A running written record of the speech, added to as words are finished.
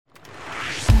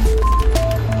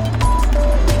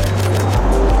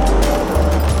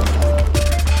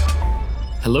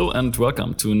Hello and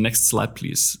welcome to Next Slide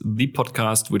Please, the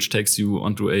podcast which takes you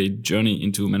onto a journey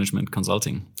into management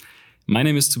consulting. My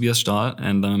name is Tobias Stahl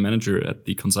and I'm a manager at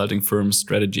the consulting firm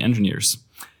Strategy Engineers.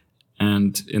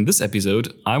 And in this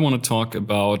episode, I want to talk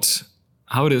about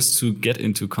how it is to get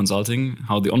into consulting,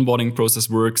 how the onboarding process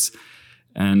works,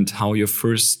 and how your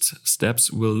first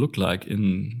steps will look like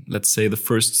in, let's say, the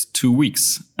first 2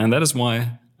 weeks. And that is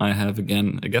why I have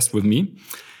again a guest with me.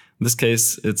 In this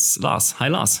case, it's Lars. Hi,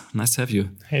 Lars. Nice to have you.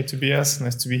 Hey, Tobias.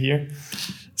 Nice to be here.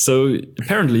 So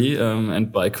apparently,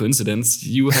 and by coincidence,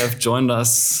 you have joined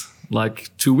us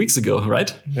like 2 weeks ago,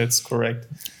 right? That's correct.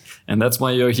 And that's why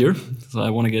you're here. So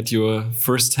I want to get your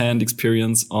first-hand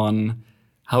experience on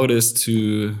how it is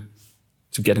to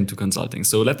get into consulting.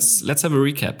 So let's have a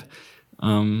recap.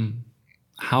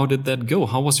 How did that go?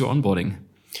 How was your onboarding?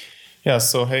 Yeah,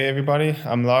 so hey everybody,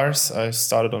 I'm Lars. I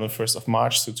started on the 1st of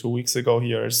March, so 2 weeks ago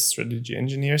here as Strategy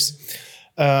Engineers.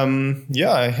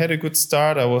 I had a good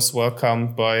start. I was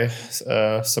welcomed by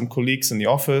some colleagues in the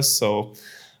office, so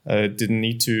it didn't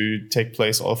need to take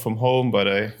place all from home, but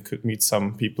I could meet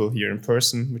some people here in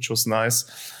person, which was nice.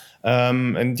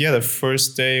 The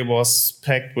first day was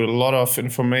packed with a lot of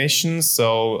information.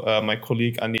 So my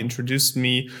colleague Andy introduced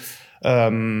me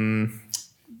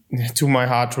to my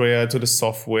hardware, to the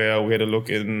software. We had a look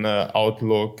in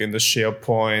Outlook, in the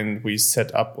SharePoint. We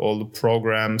set up all the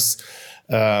programs.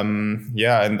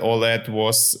 And all that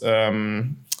was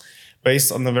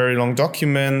based on a very long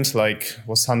document,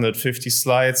 was 150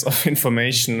 slides of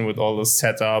information with all the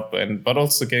setup, but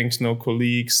also getting to know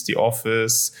colleagues, the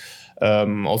office,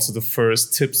 also the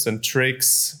first tips and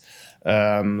tricks,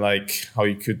 like how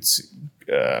you could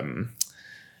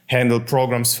handle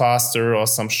programs faster or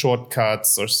some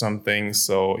shortcuts or something.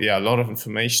 So a lot of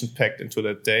information packed into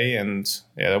that day. And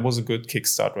that was a good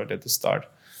kickstart right at the start.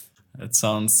 That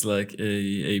sounds like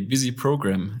a busy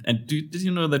program. And did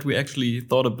you know that we actually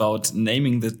thought about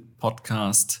naming the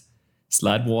podcast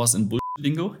Slide Wars and Bullshit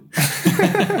Bingo?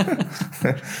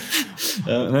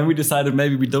 And then we decided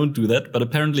maybe we don't do that. But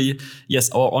apparently, yes,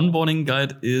 our onboarding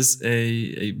guide is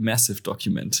a massive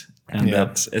document. And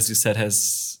that, as you said,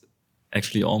 has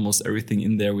actually almost everything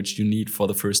in there which you need for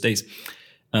the first days.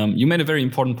 You made a very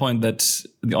important point that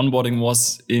the onboarding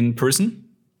was in person.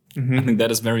 Mm-hmm. I think that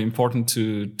is very important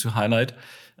to highlight.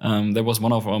 That was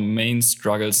one of our main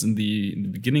struggles in the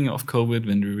beginning of COVID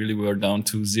when we really were down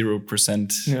to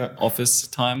 0% office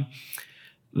time.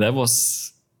 That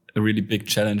was a really big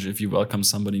challenge if you welcome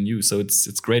somebody new. So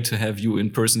it's great to have you in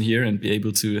person here and be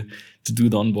able to do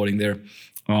the onboarding there.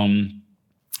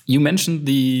 You mentioned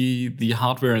the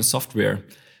hardware and software.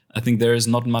 I think there is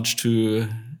not much to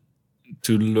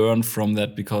learn from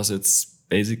that because it's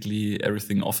basically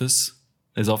everything Office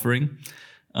is offering.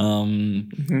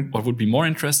 What would be more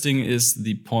interesting is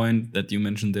the point that you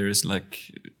mentioned there is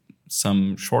like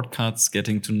some shortcuts,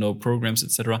 getting to know programs,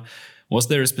 etc. Was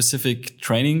there a specific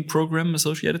training program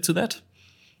associated to that?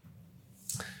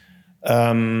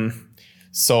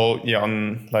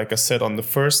 Like I said, on the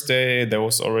first day, there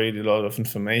was already a lot of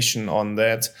information on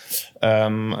that.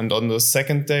 And on the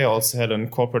second day, I also had a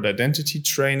corporate identity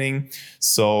training.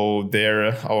 So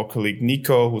there, our colleague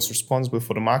Nico, who's responsible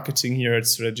for the marketing here at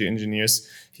Strategy Engineers,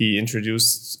 he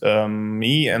introduced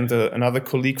me and another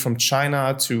colleague from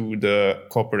China to the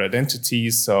corporate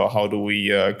identities. So how do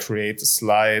we create the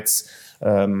slides?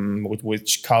 With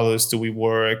which colors do we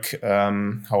work?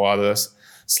 How are the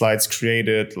slides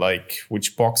created, like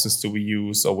which boxes do we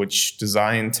use or which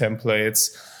design templates.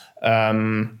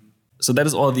 So that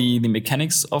is all the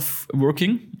mechanics of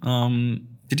working.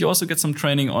 Did you also get some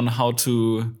training on how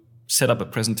to set up a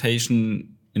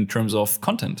presentation in terms of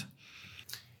content?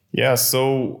 Yeah,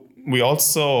 so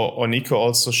Nico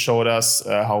also showed us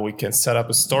how we can set up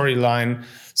a storyline.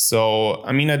 So,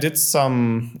 I did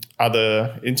some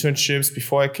other internships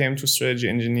before I came to Strategy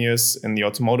Engineers in the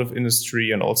automotive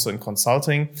industry and also in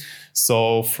consulting.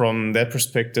 So from that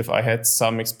perspective, I had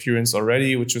some experience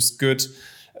already, which was good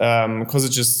because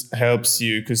it just helps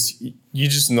you because you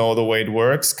just know the way it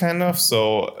works kind of.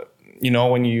 So,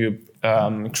 when you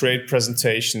create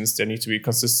presentations, there need to be a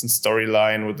consistent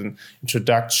storyline with an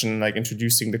introduction, like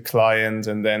introducing the client,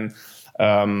 and then,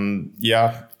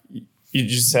 you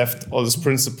just have all these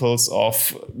principles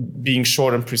of being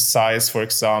short and precise, for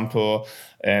example,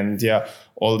 and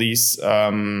all these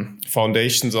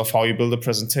foundations of how you build a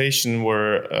presentation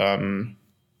were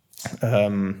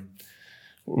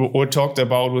talked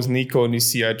about with Nico in the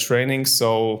CI training.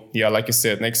 So like I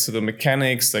said, next to the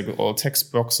mechanics, like all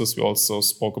text boxes, we also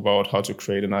spoke about how to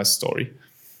create a nice story.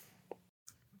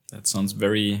 That sounds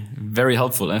very, very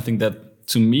helpful. I think that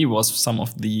to me was some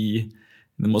of the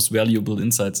the most valuable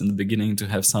insights in the beginning to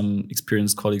have some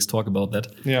experienced colleagues talk about that.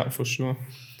 Yeah, for sure.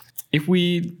 If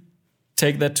we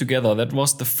take that together, that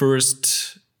was the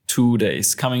first 2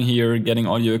 days, coming here, getting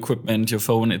all your equipment, your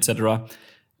phone, etc.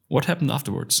 What happened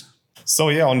afterwards? So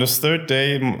yeah, on the third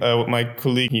day, my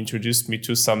colleague introduced me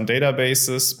to some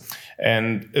databases,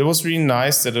 and it was really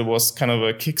nice that it was kind of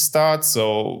a kickstart.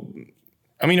 So,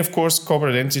 I mean, of course,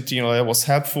 corporate identity, that was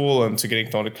helpful and to getting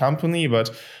to know the company,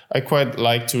 but I quite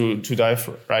like to dive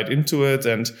right into it.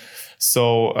 And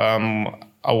so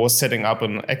I was setting up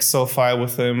an Excel file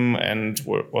with him and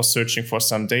was searching for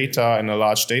some data in a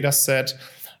large data set.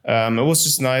 It was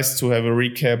just nice to have a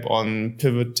recap on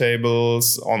pivot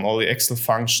tables, on all the Excel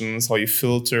functions, how you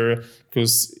filter,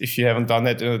 because if you haven't done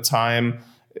that in a time,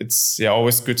 it's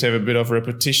always good to have a bit of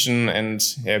repetition. And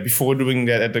before doing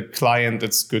that at the client,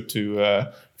 it's good to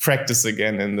practice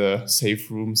again in the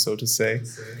safe room, so to say.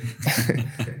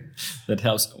 That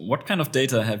helps. What kind of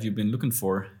data have you been looking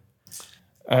for?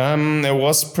 There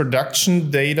was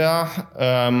production data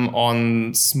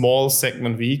on small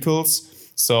segment vehicles.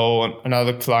 So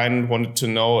another client wanted to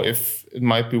know if it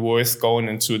might be worth going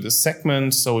into the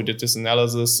segment. So we did this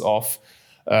analysis of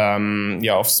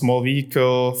small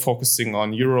vehicle, focusing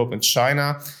on Europe and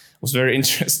China. It was very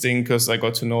interesting because I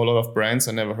got to know a lot of brands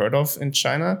I never heard of in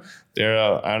China. There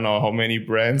are, I don't know how many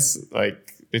brands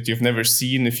that you've never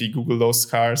seen. If you Google those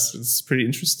cars, it's pretty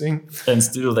interesting. And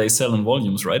still they sell in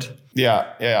volumes, right?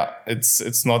 Yeah.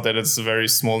 It's not that it's a very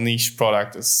small niche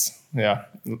product. It's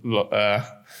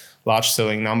large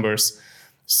selling numbers.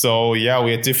 So we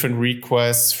had different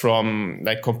requests from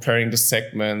comparing the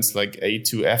segments, like A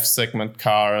to F segment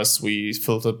cars. We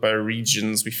filtered by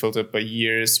regions, we filtered by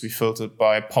years, we filtered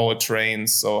by powertrains,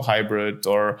 so hybrid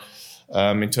or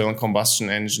internal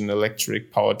combustion engine,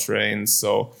 electric powertrains.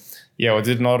 So we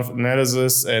did a lot of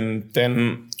analysis, and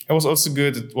then it was also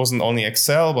good. It wasn't only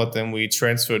Excel, but then we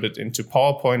transferred it into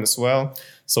PowerPoint as well.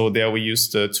 So there we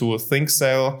used the tool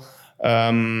ThinkCell.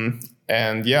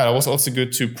 And it was also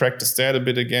good to practice that a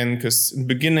bit again, because in the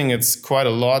beginning it's quite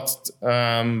a lot.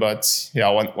 But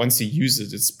once you use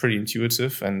it, it's pretty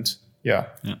intuitive. And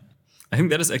I think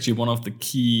that is actually one of the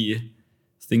key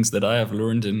things that I have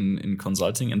learned in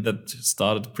consulting, and that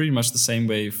started pretty much the same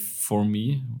way for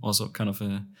me. Also kind of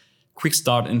a quick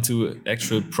start into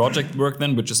actual project work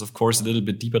then, which is of course a little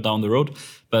bit deeper down the road.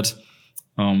 But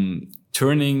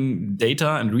turning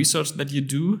data and research that you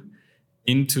do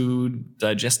into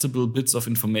digestible bits of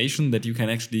information that you can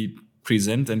actually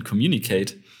present and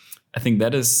communicate. I think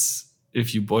that is,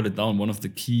 if you boil it down, one of the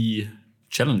key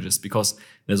challenges, because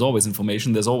there's always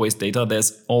information, there's always data,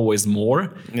 there's always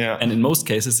more. Yeah. And in most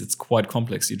cases, it's quite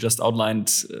complex. You just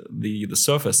outlined the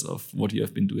surface of what you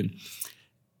have been doing.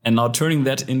 And now turning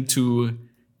that into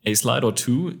a slide or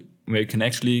two where you can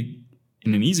actually,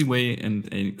 in an easy way and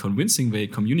a convincing way,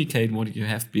 communicate what you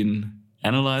have been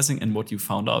analyzing and what you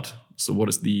found out. So what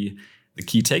is the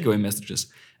key takeaway messages?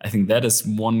 I think that is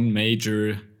one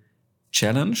major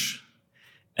challenge.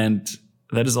 And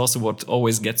that is also what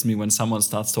always gets me when someone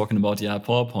starts talking about,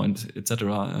 PowerPoint,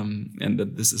 etc. And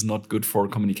that this is not good for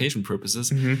communication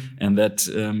purposes, and that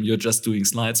you're just doing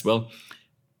slides. Well,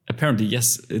 apparently,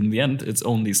 yes, in the end, it's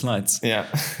only slides. Yeah.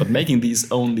 But making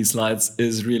these only slides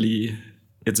is really,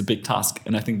 it's a big task.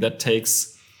 And I think that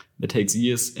takes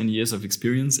years and years of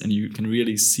experience, and you can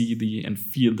really see and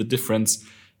feel the difference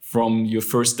from your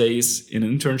first days in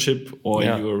an internship or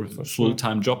your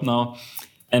full-time job now,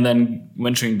 and then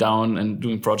venturing down and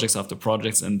doing projects after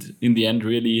projects, and in the end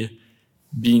really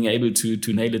being able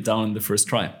to nail it down in the first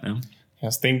try. Yeah?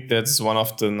 I think that's one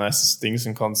of the nicest things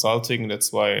in consulting.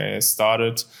 That's why I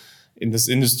started in this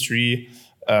industry.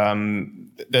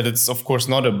 That it's of course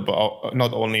not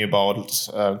only about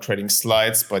creating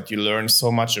slides, but you learn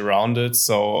so much around it.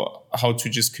 So how to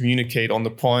just communicate on the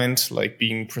point, like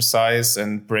being precise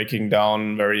and breaking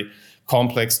down very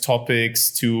complex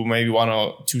topics to maybe 1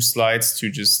 or 2 slides to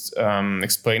just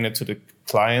explain it to the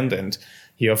client. And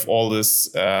you have all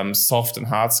this soft and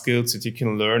hard skills that you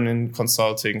can learn in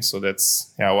consulting. So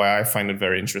that's why I find it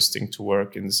very interesting to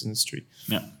work in this industry.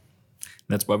 Yeah,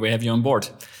 that's why we have you on board.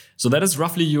 So that is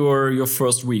roughly your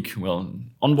first week. Well,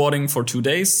 onboarding for 2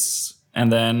 days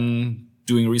and then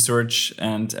doing research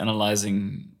and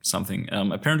analyzing something.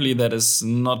 Apparently that is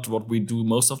not what we do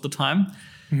most of the time.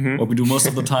 Mm-hmm. What we do most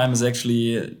of the time is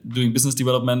actually doing business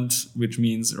development, which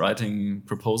means writing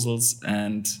proposals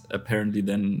and apparently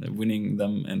then winning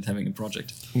them and having a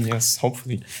project. Yes,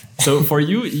 hopefully. So for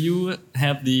you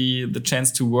had the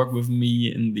chance to work with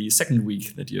me in the second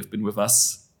week that you have been with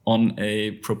us on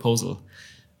a proposal.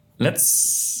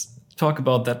 Let's talk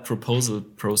about that proposal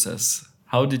process.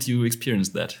 How did you experience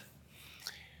that?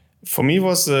 For me, it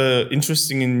was an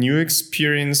interesting and new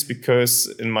experience because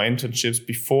in my internships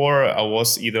before, I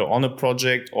was either on a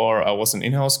project or I was in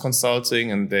in-house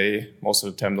consulting, and they most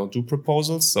of the time don't do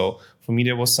proposals. So for me,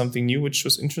 there was something new, which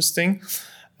was interesting.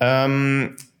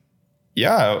 It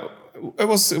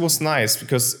was nice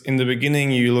because in the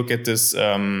beginning, you look at this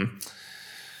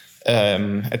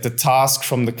at the task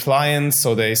from the client.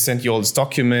 So they send you all these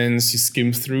documents, you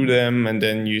skim through them, and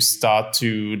then you start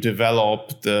to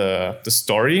develop the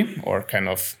story, or kind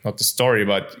of not the story,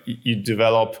 but you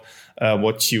develop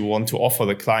what you want to offer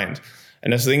the client.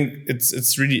 And I think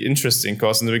it's really interesting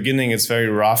because in the beginning it's very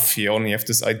rough. You only have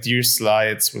this idea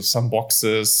slides with some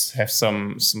boxes, have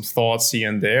some thoughts here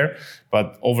and there.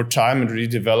 But over time it really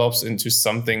develops into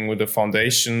something with a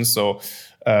foundation. So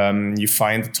you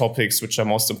find the topics which are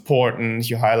most important,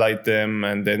 you highlight them,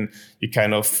 and then you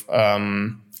kind of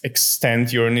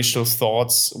extend your initial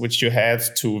thoughts which you had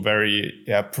to very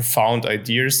profound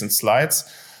ideas and slides.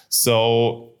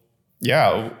 So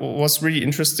it was really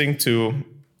interesting to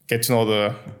get to know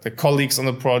the colleagues on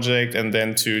the project, and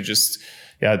then to just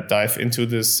dive into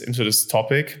this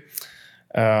topic.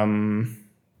 I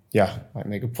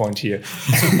make a point here.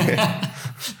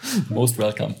 Most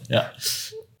welcome. Yeah.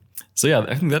 So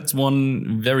I think that's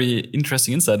one very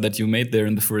interesting insight that you made there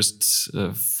in the first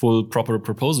full proper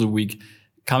proposal week.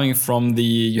 Coming from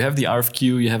you have the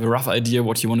RFQ, you have a rough idea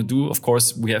what you want to do. Of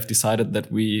course, we have decided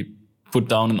that we put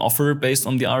down an offer based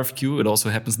on the RFQ. It also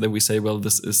happens that we say, well,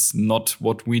 this is not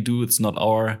what we do. It's not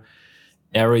our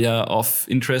area of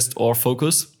interest or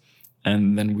focus.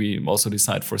 And then we also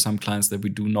decide for some clients that we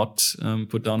do not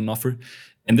put down an offer.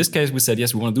 In this case, we said,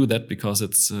 yes, we want to do that because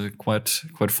it's quite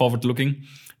forward looking.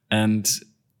 And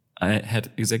I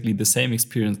had exactly the same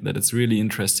experience, that it's really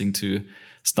interesting to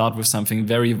start with something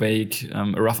very vague,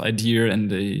 a rough idea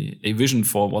and a vision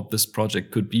for what this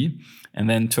project could be, and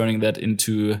then turning that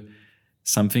into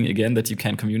something, again, that you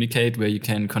can communicate, where you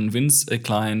can convince a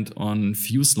client on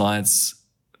few slides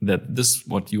that this,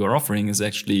 what you are offering, is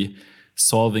actually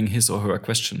solving his or her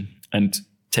question and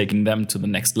taking them to the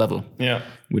next level,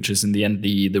 which is in the end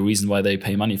the reason why they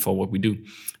pay money for what we do.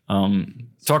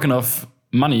 Talking of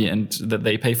money and that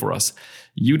they pay for us,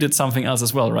 you did something else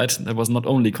as well, right? That was not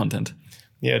only content.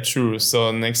 Yeah, true.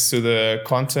 So next to the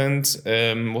content,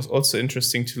 was also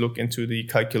interesting to look into the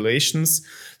calculations.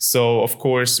 So of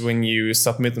course, when you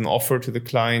submit an offer to the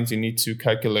client, you need to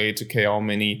calculate, okay, how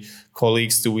many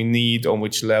colleagues do we need, on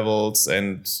which levels,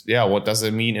 and what does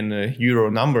it mean in a euro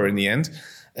number in the end?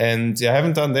 And I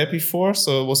haven't done that before,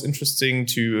 so it was interesting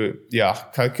to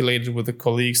calculate it with the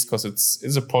colleagues, because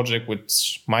it's a project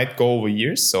which might go over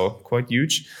years, so quite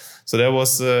huge. So that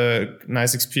was a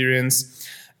nice experience.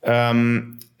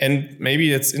 And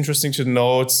maybe it's interesting to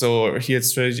note, so here at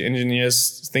Strategy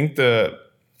Engineers,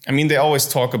 they always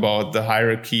talk about the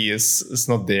hierarchy is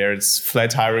not there, it's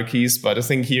flat hierarchies, but I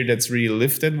think here that's really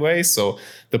lived that way. So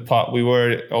we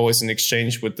were always in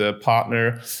exchange with the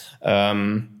partner,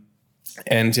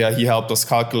 and he helped us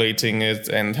calculating it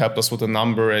and helped us with a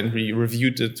number, and we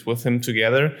reviewed it with him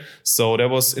together. So that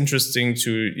was interesting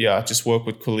to just work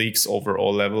with colleagues over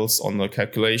all levels on the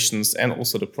calculations and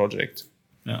also the project.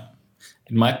 Yeah,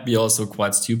 it might be also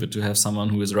quite stupid to have someone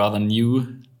who is rather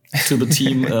new to the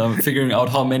team figuring out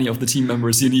how many of the team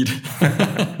members you need.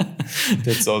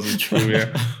 That's also true.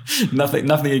 Yeah.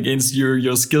 Nothing against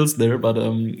your skills there, but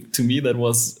to me that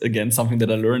was again something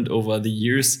that I learned over the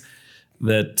years,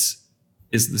 that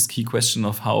is this key question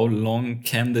of how long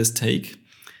can this take?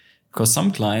 Because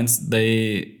some clients,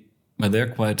 they're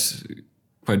quite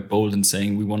bold in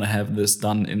saying we want to have this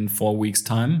done in 4 weeks'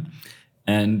 time,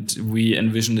 and we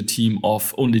envision a team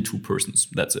of only 2 persons.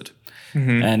 That's it.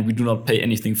 Mm-hmm. And we do not pay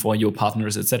anything for your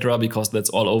partners, etc., because that's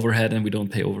all overhead, and we don't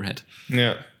pay overhead.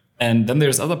 Yeah. And then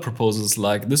there's other proposals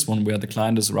like this one, where the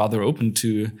client is rather open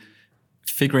to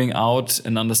figuring out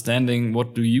and understanding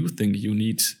what do you think you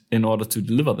need in order to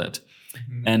deliver that.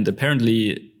 Mm-hmm. And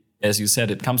apparently, as you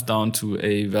said, it comes down to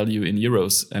a value in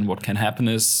euros. And what can happen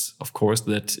is, of course,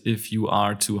 that if you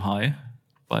are too high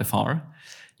by far,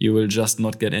 you will just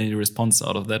not get any response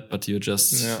out of that, but you're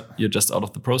just out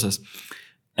of the process.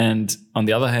 And on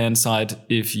the other hand side,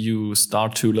 if you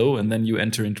start too low and then you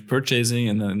enter into purchasing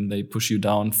and then they push you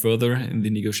down further in the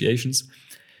negotiations,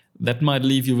 that might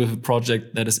leave you with a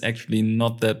project that is actually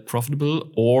not that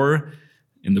profitable, or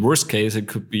in the worst case, it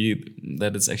could be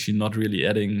that it's actually not really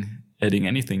adding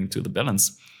anything to the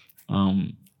balance.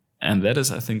 And that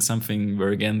is, I think, something where,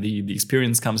 again, the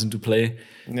experience comes into play.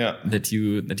 Yeah. That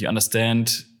you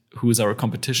understand who is our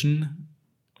competition,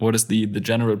 what is the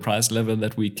general price level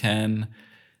that we can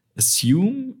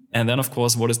assume, and then, of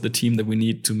course, what is the team that we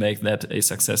need to make that a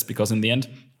success. Because in the end,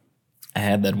 I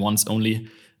had that once only,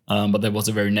 but that was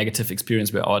a very negative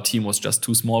experience where our team was just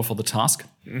too small for the task.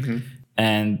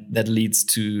 And that leads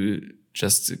to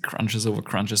just crunches over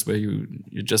crunches where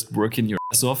you're just working your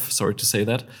ass off. Sorry to say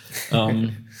that.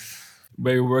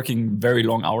 Where you're working very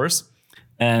long hours.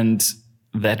 And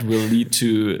that will lead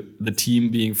to the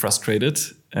team being frustrated.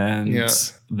 And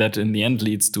that in the end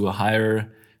leads to a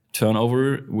higher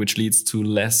turnover, which leads to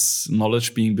less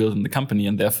knowledge being built in the company.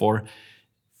 And therefore,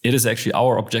 it is actually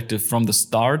our objective from the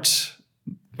start,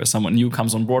 where someone new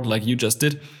comes on board like you just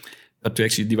did, but to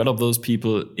actually develop those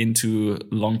people into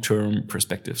long-term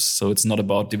perspectives. So it's not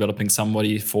about developing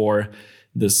somebody for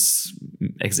this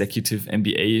executive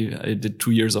MBA. I did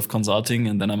 2 years of consulting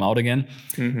and then I'm out again.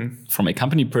 From a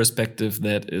company perspective,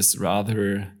 that is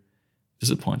rather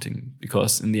disappointing,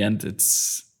 because in the end,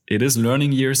 it is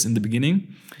learning years in the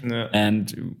beginning.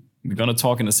 And we're going to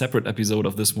talk in a separate episode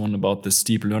of this one about the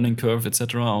steep learning curve,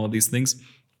 etc., all these things.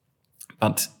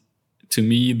 But to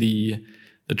me,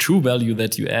 the true value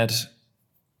that you add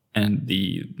and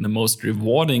the most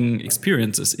rewarding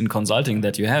experiences in consulting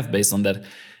that you have based on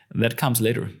that comes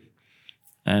later.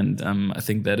 And I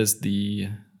think that is the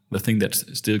thing that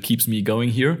still keeps me going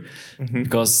here,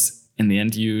 because in the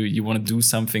end, you want to do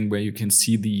something where you can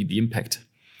see the impact.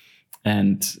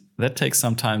 And that takes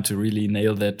some time to really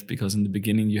nail that, because in the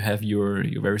beginning you have your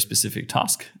very specific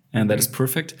task, and that is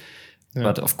perfect.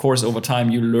 But of course, over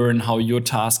time, you learn how your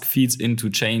task feeds into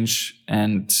change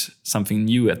and something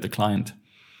new at the client.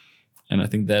 And I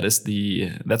think that's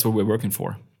what we're working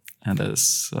for. And that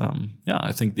is,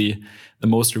 I think the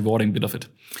most rewarding bit of it.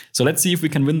 So let's see if we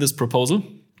can win this proposal.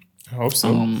 I hope so.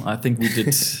 I think we did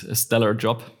a stellar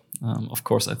job. Of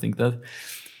course, I think that.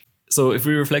 So if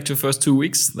we reflect your first 2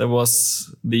 weeks, there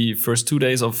was the first 2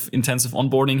 days of intensive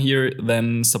onboarding here,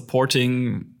 then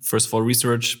supporting, first of all,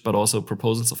 research, but also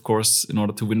proposals, of course, in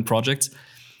order to win projects.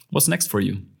 What's next for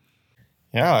you?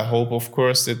 Yeah, I hope, of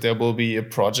course, that there will be a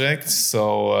project.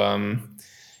 So,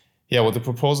 with the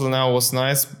proposal now was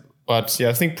nice. But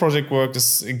I think project work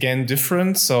is, again,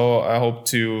 different. So I hope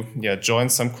to join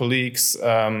some colleagues,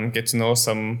 get to know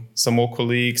some more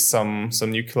colleagues, some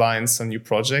new clients, some new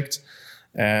project.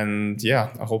 And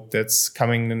I hope that's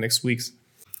coming in the next weeks.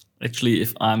 Actually,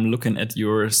 if I'm looking at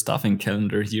your staffing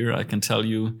calendar here, I can tell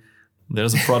you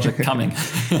there's a project coming.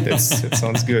 That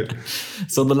sounds good.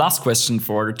 So the last question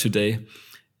for today.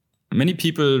 Many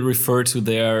people refer to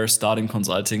their starting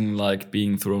consulting like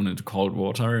being thrown into cold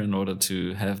water in order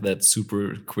to have that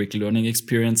super quick learning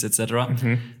experience, etc.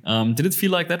 Did it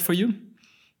feel like that for you?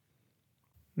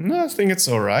 No, I think it's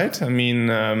all right. I mean,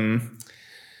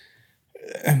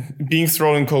 being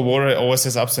thrown in cold water always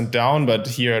has ups and downs, but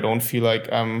here I don't feel like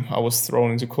I was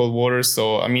thrown into cold water.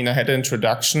 So, I mean, I had an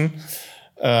introduction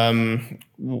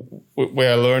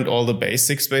where I learned all the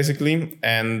basics, basically.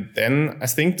 And then I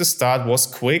think the start was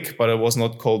quick, but it was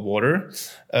not cold water.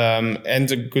 And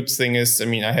the good thing is, I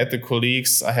mean, I had the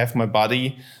colleagues, I have my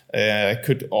buddy. I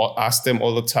could ask them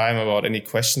all the time about any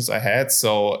questions I had.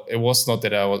 So it was not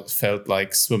that I felt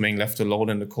like swimming left alone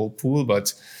in the cold pool,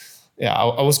 but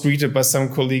I was greeted by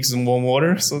some colleagues in warm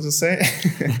water, so to say.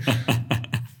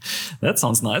 That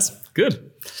sounds nice.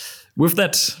 Good. With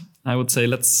that, I would say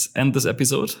let's end this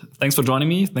episode. Thanks for joining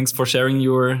me. Thanks for sharing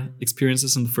your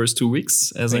experiences in the first 2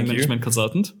 weeks as a management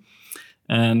consultant.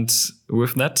 And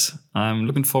with that, I'm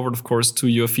looking forward, of course, to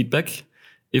your feedback.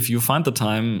 If you find the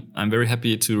time, I'm very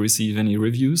happy to receive any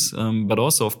reviews, but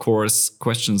also, of course,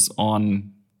 questions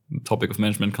on the topic of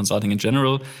management consulting in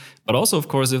general. But also, of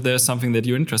course, if there's something that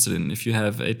you're interested in, if you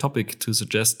have a topic to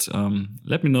suggest,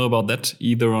 let me know about that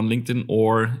either on LinkedIn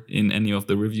or in any of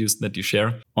the reviews that you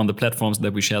share on the platforms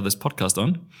that we share this podcast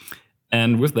on.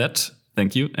 And with that,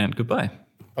 thank you and goodbye.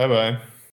 Bye-bye.